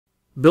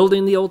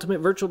Building the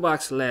Ultimate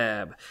VirtualBox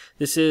Lab.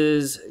 This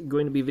is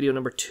going to be video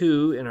number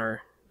 2 in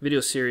our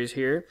video series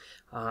here.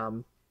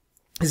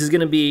 This is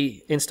going to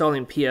be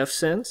installing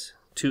pfSense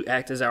to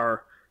act as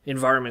our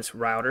environment's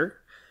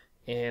router.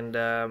 And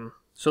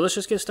so let's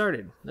just get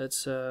started.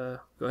 Let's go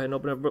ahead and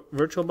open up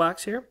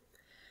VirtualBox here.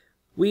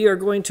 We are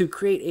going to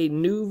create a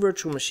new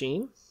virtual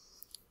machine.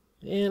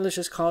 And let's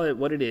just call it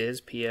what it is,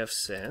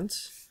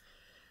 pfSense.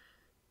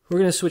 We're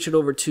going to switch it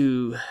over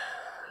to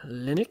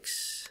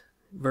Linux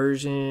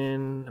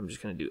version. I'm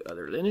just going to do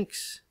other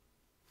Linux.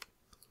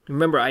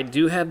 Remember, I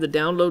do have the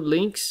download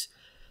links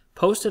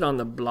posted on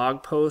the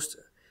blog post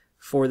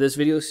for this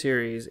video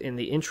series in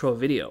the intro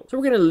video. So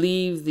we're going to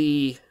leave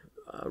the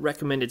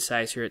recommended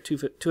size here at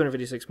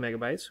 256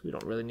 megabytes. We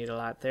don't really need a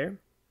lot there.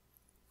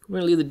 We're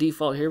going to leave the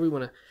default here. We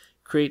want to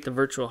create the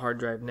virtual hard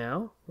drive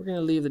now. We're going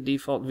to leave the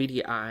default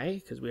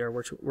VDI because we are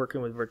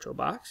working with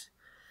VirtualBox.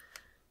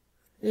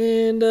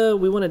 And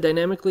we want to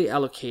dynamically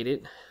allocate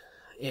it.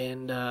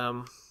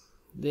 And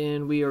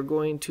then we are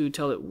going to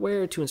tell it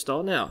where to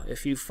install. Now,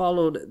 if you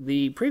followed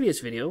the previous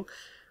video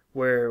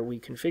where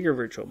we configure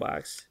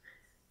VirtualBox,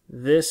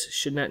 this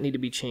should not need to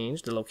be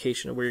changed, the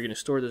location of where you're going to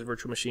store this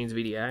virtual machine's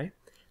VDI.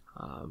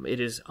 It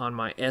is on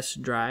my S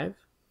drive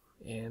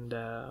and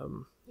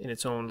in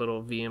its own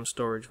little VM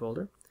storage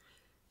folder.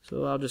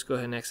 So I'll just go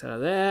ahead and X out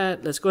of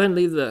that. Let's go ahead and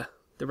leave the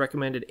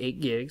recommended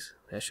 8 gigs.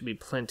 That should be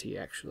plenty,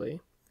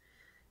 actually.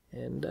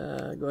 And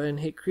go ahead and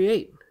hit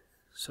create.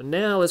 So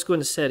now let's go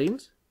into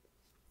settings.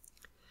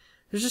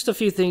 There's just a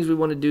few things we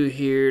want to do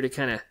here to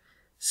kind of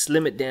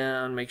slim it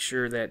down, make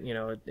sure that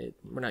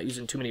we're not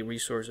using too many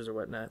resources or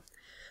whatnot.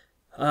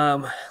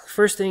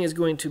 First thing is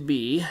going to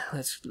be,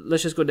 let's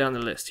just go down the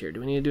list here. Do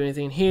we need to do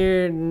anything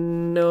here?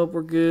 Nope,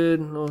 we're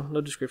good.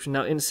 No description.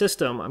 Now in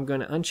system, I'm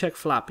going to uncheck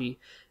floppy,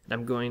 and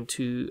I'm going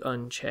to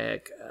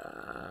uncheck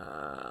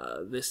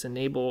this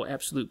enable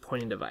absolute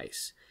pointing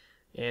device.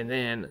 And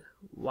then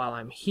while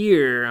I'm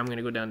here, I'm going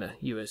to go down to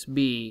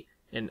USB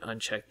and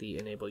uncheck the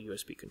enable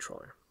USB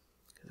controller,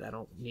 because I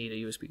don't need a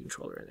USB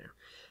controller in there.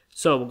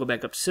 So we'll go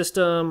back up to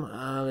system.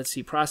 Let's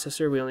see,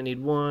 processor. We only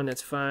need one.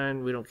 That's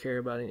fine. We don't care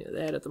about any of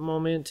that at the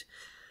moment.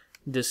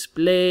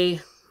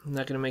 Display. I'm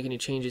not going to make any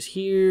changes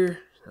here.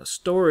 Now,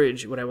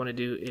 storage. What I want to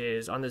do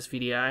is on this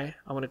VDI,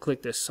 I want to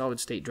click this solid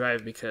state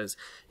drive because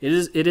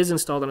it is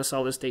installed on a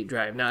solid state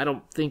drive. Now I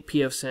don't think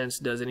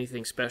pfSense does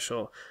anything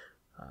special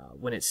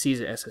when it sees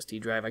an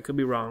SSD drive. I could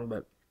be wrong,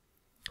 but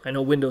I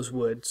know Windows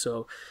would.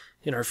 So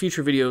in our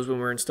future videos, when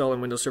we're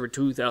installing Windows Server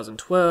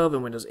 2012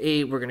 and Windows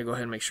 8, we're going to go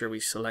ahead and make sure we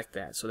select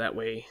that. So that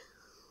way,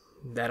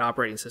 that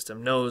operating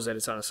system knows that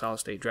it's on a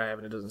solid-state drive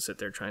and it doesn't sit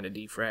there trying to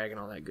defrag and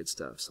all that good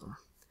stuff. So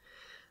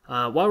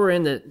while we're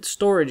in the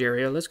storage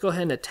area, let's go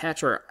ahead and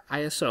attach our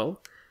ISO.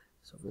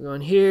 So if we go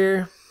in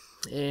here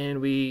and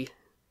we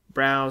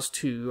browse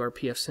to our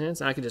pfSense,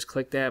 and I can just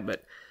click that,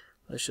 but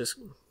let's just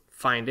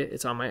find it.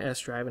 It's on my S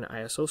drive in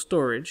ISO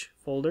storage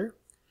folder.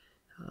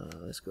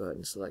 Let's go ahead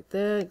and select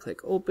that, click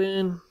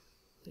open.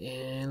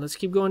 And let's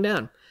keep going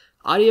down.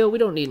 Audio, we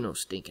don't need no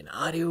stinking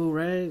audio,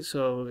 right?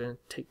 So we're going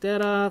to take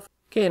that off.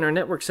 Okay, in our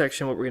network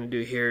section, what we're going to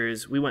do here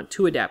is we want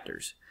 2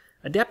 adapters.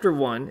 Adapter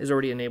 1 is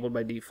already enabled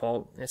by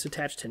default. It's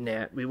attached to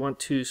NAT. We want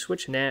to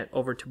switch NAT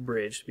over to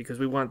bridge because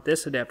we want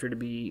this adapter to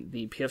be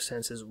the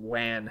pfSense's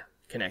WAN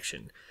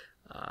connection.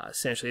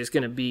 Essentially, it's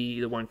going to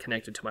be the one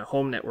connected to my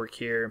home network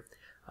here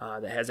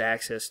that has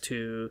access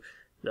to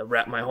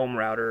my home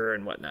router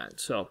and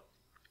whatnot. So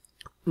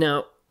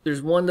now,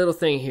 there's one little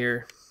thing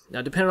here.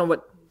 Now, depending on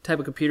what type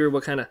of computer,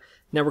 what kind of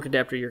network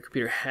adapter your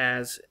computer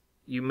has,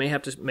 you may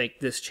have to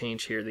make this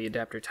change here, the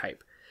adapter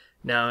type.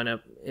 Now,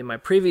 in my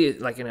previous,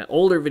 like in an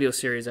older video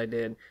series I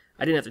didn't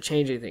have to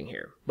change anything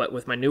here. But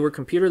with my newer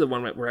computer, the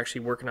one that we're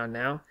actually working on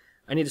now,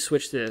 I need to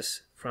switch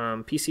this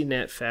from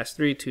PC-Net Fast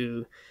 3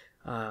 to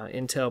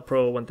Intel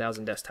Pro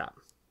 1000 desktop.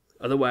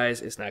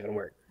 Otherwise, it's not going to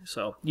work.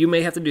 So you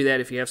may have to do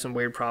that if you have some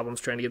weird problems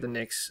trying to get the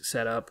NICs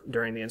set up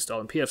during the install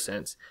in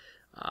pfSense.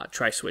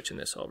 Try switching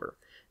this over.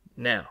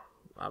 Now,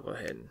 I'll go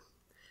ahead and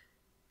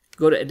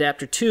go to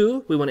adapter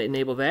 2. We want to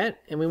enable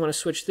that, and we want to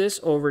switch this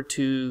over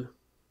to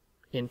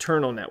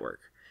internal network.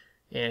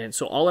 And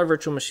so all our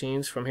virtual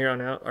machines from here on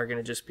out are going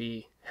to just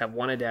have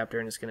one adapter,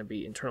 and it's going to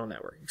be internal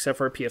network, except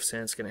for our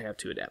pfSense, it's going to have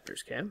 2 adapters.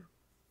 Okay.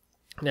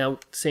 Now,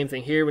 same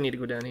thing here. We need to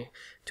go down here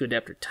to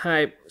adapter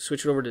type,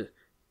 switch it over to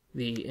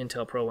the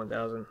Intel Pro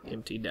 1000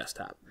 MT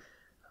desktop.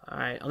 All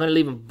right, I'm going to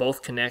leave them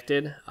both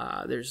connected.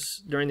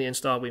 During the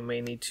install, we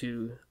may need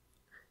to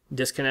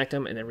disconnect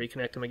them and then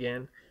reconnect them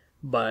again,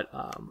 but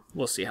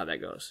we'll see how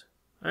that goes.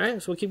 All right,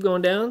 so we'll keep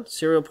going down.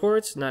 Serial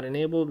ports, not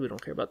enabled. We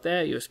don't care about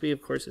that. USB,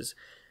 of course, is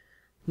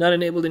not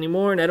enabled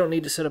anymore, and I don't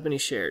need to set up any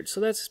shared.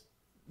 So that's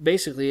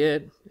basically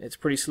it. It's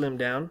pretty slimmed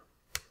down.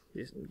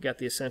 We've got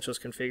the essentials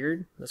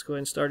configured. Let's go ahead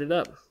and start it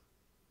up.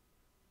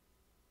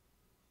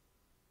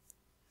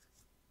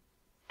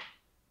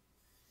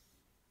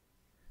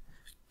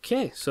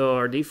 Okay, so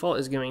our default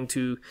is going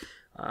to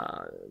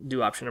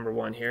do option number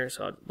 1 here,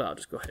 so I'll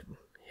just go ahead and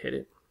hit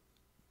it.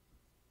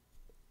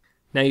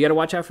 Now you got to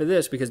watch out for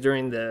this, because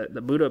during the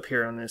boot up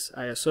here on this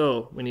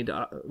ISO, we need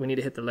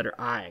to hit the letter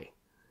I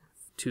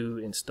to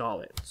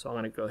install it. So I'm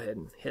going to go ahead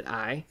and hit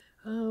I.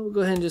 We'll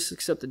go ahead and just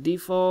accept the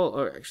default,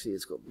 or actually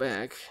let's go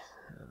back.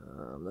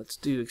 Let's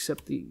do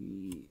accept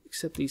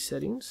these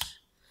settings.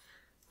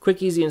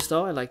 Quick, easy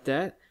install. I like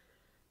that.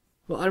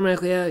 Well,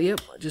 automatically, yep.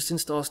 Just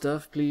install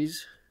stuff,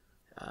 please.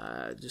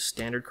 Just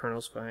standard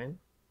kernel's fine.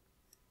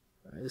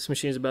 This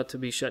machine is about to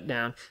be shut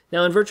down.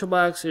 Now in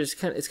VirtualBox, it's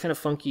kind of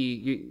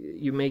funky.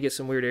 You may get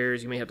some weird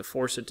errors. You may have to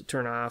force it to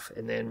turn off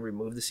and then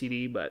remove the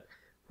CD. But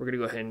we're gonna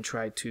go ahead and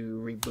try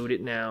to reboot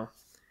it now.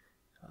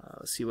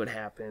 See what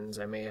happens.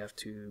 I may have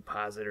to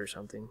pause it or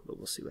something, but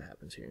we'll see what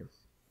happens here.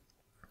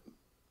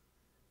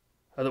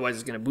 Otherwise,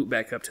 it's gonna boot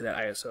back up to that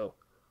ISO.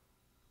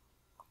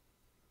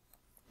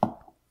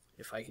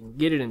 If I can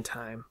get it in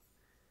time.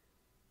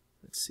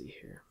 Let's see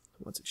here.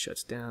 Once it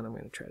shuts down, I'm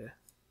going to try to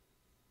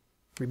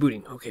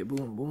rebooting. Okay,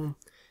 boom, boom,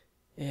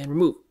 and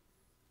remove.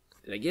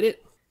 Did I get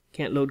it?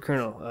 Can't load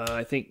kernel.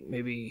 I think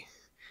maybe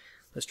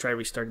let's try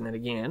restarting that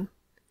again.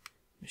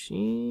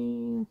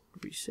 Machine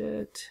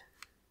reset.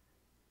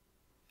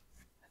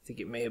 I think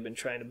it may have been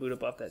trying to boot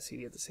up off that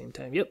CD at the same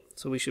time. Yep.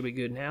 So we should be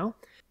good now.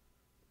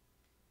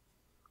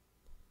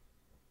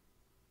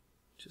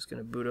 Just going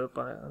to boot up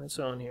on its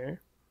own here.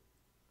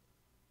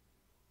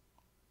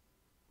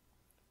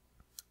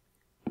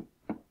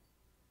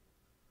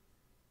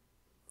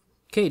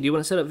 Okay, do you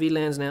want to set up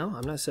VLANs now?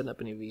 I'm not setting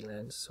up any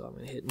VLANs, so I'm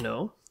going to hit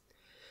no.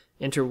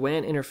 Enter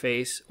WAN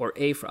interface, or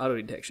A for auto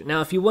detection. Now,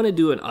 if you want to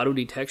do an auto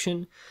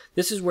detection,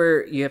 this is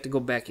where you have to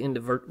go back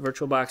into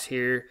VirtualBox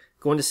here,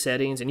 go into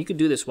settings, and you can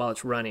do this while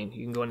it's running.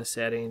 You can go into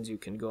settings, you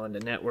can go into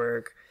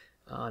network,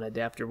 on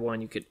adapter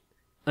 1, you could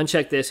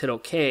uncheck this, hit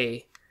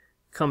OK,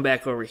 come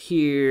back over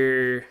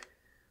here,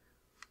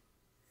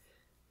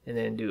 and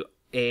then do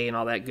A and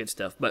all that good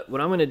stuff. But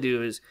what I'm going to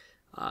do is,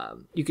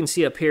 you can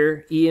see up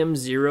here,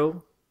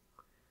 EM0,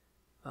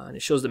 and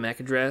it shows the MAC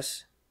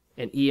address,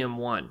 and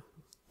EM1.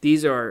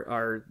 These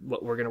are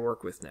what we're going to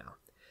work with now.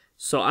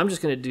 So I'm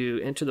just going to do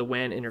enter the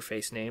WAN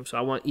interface name. So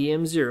I want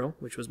EM0,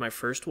 which was my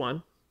first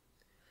one.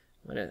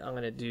 I'm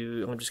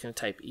just going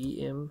to type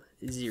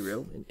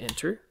EM0 and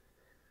enter.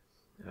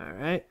 All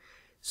right.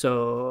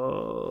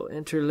 So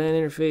enter LAN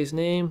interface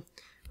name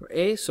or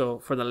A. So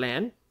for the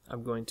LAN,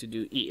 I'm going to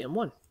do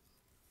EM1.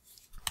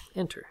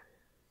 Enter.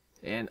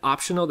 And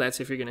optional,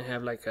 that's if you're going to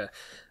have like a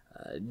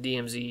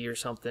DMZ or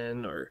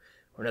something, or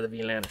another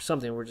VLAN or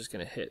something. We're just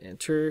going to hit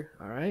enter.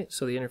 All right,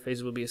 so the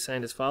interfaces will be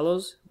assigned as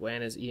follows.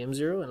 WAN is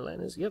EM0 and LAN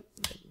is, yep,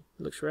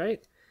 looks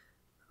right.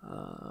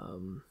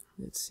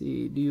 Let's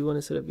see, do you want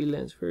to set up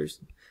VLANs first?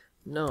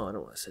 No, I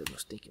don't want to set up no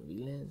stinking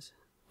VLANs.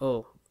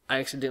 Oh, I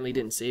accidentally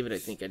didn't save it. I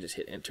think I just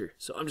hit enter.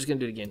 So I'm just going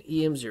to do it again.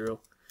 EM0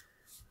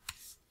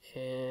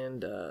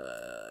 and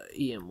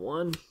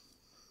EM1.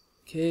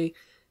 Okay,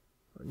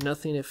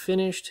 nothing if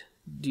finished.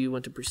 Do you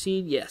want to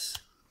proceed? Yes.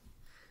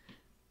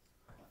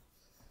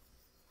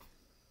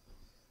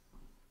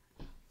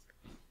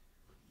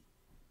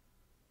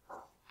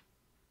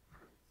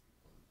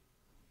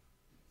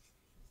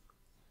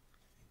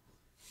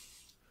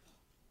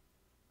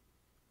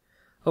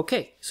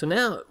 Okay, so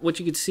now what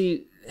you can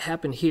see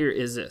happen here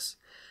is this.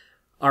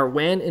 Our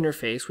WAN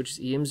interface, which is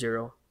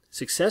EM0,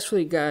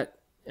 successfully got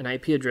an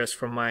IP address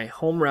from my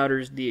home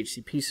router's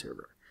DHCP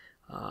server.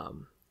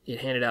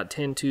 It handed out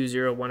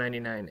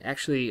 10.2.0.199.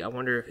 Actually, I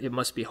wonder if it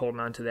must be holding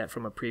on to that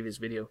from a previous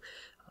video,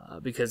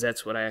 because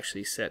that's what I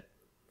actually set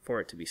for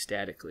it to be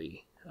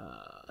statically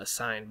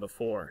assigned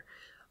before.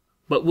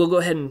 But we'll go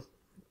ahead and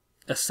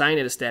assign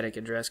it a static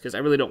address, because I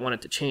really don't want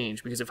it to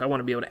change, because if I want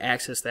to be able to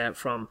access that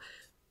from,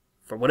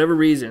 for whatever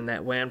reason,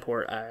 that WAN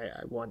port,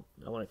 I want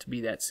it to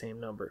be that same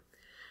number.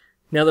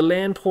 Now the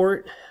LAN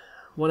port,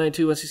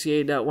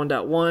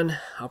 192.168.1.1,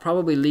 I'll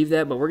probably leave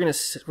that, but we're gonna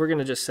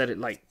just set it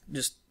like,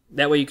 just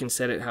that way you can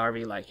set it however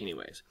you like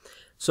anyways.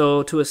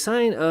 So to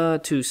assign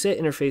to set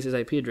interface's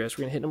IP address,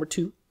 we're gonna hit number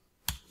 2,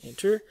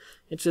 enter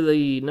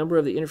the number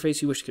of the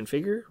interface you wish to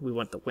configure. We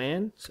want the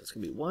WAN, so it's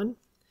gonna be 1.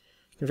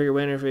 Configure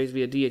WAN interface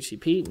via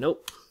DHCP,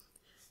 nope.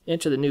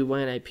 Enter the new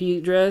WAN IP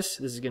address.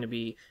 This is gonna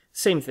be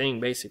same thing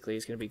basically.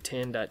 It's gonna be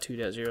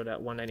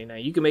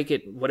 10.2.0.199. You can make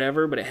it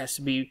whatever, but it has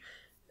to be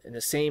in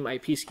the same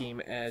IP scheme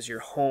as your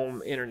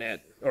home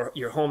internet or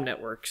your home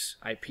network's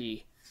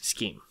IP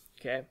scheme.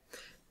 Okay,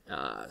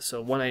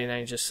 so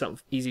 199 is just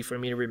something easy for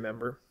me to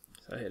remember.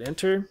 So I hit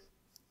enter.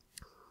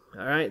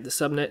 All right, the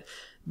subnet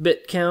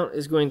bit count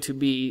is going to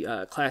be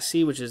Class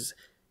C, which is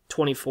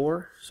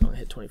 24. So I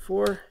hit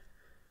 24.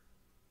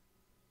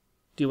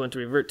 Do you want to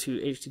revert to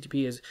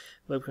HTTP as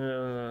web?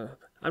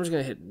 I'm just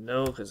gonna hit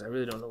no because I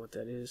really don't know what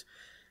that is.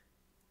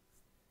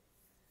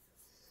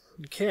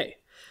 Okay.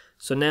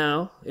 So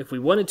now, if we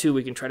wanted to,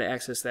 we can try to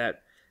access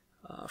that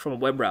from a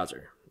web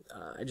browser.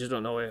 I just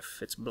don't know if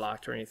it's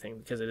blocked or anything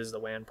because it is the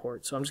WAN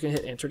port. So I'm just going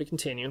to hit enter to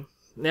continue.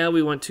 Now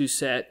we want to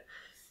set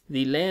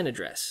the LAN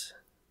address.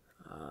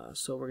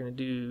 So we're going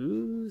to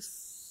do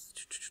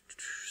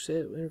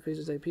set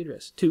interface's IP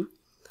address 2.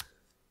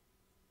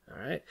 All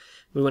right,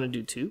 we want to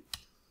do 2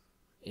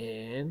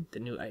 and the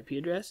new IP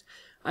address.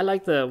 I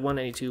like the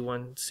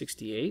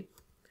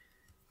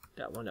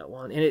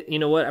 192.168.1.1, and you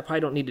know what? I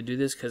probably don't need to do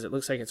this because it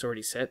looks like it's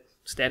already set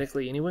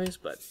statically anyways,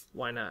 but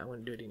why not? I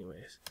want to do it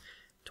anyways.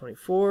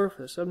 24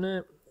 for the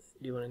subnet.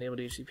 Do you want to enable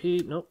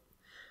DHCP? Nope.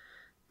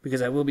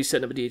 Because I will be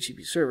setting up a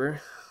DHCP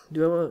server.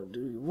 Do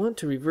you want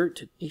to revert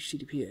to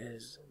HTTP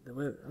as the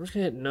web? I'm just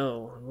going to hit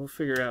no, and we'll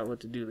figure out what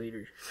to do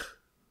later.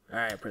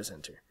 Alright, press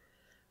enter.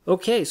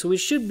 Okay, so we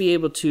should be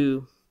able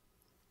to,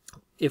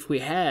 if we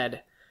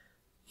had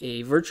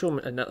a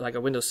virtual, like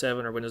a Windows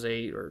 7 or Windows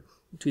 8 or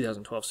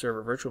 2012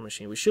 server virtual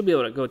machine, we should be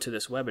able to go to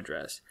this web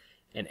address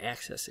and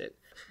access it.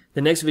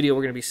 The next video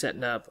we're going to be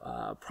setting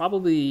up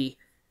probably,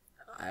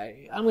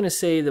 I'm going to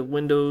say the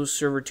Windows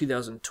Server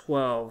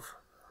 2012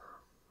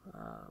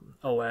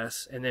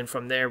 OS, and then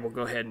from there we'll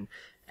go ahead and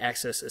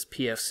access this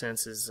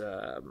pfSense's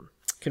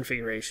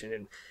configuration,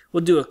 and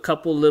we'll do a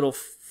couple little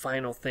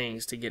final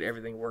things to get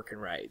everything working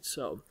right.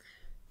 So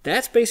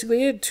that's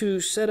basically it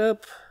to set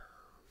up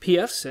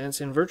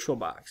pfSense in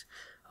VirtualBox.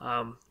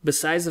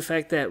 Besides the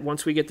fact that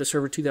once we get the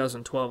Server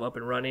 2012 up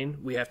and running,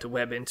 we have to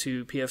web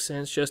into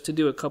pfSense just to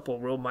do a couple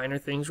real minor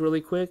things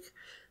really quick.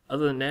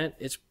 Other than that,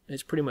 it's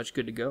pretty much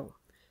good to go.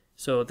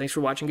 So thanks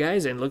for watching,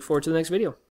 guys, and look forward to the next video.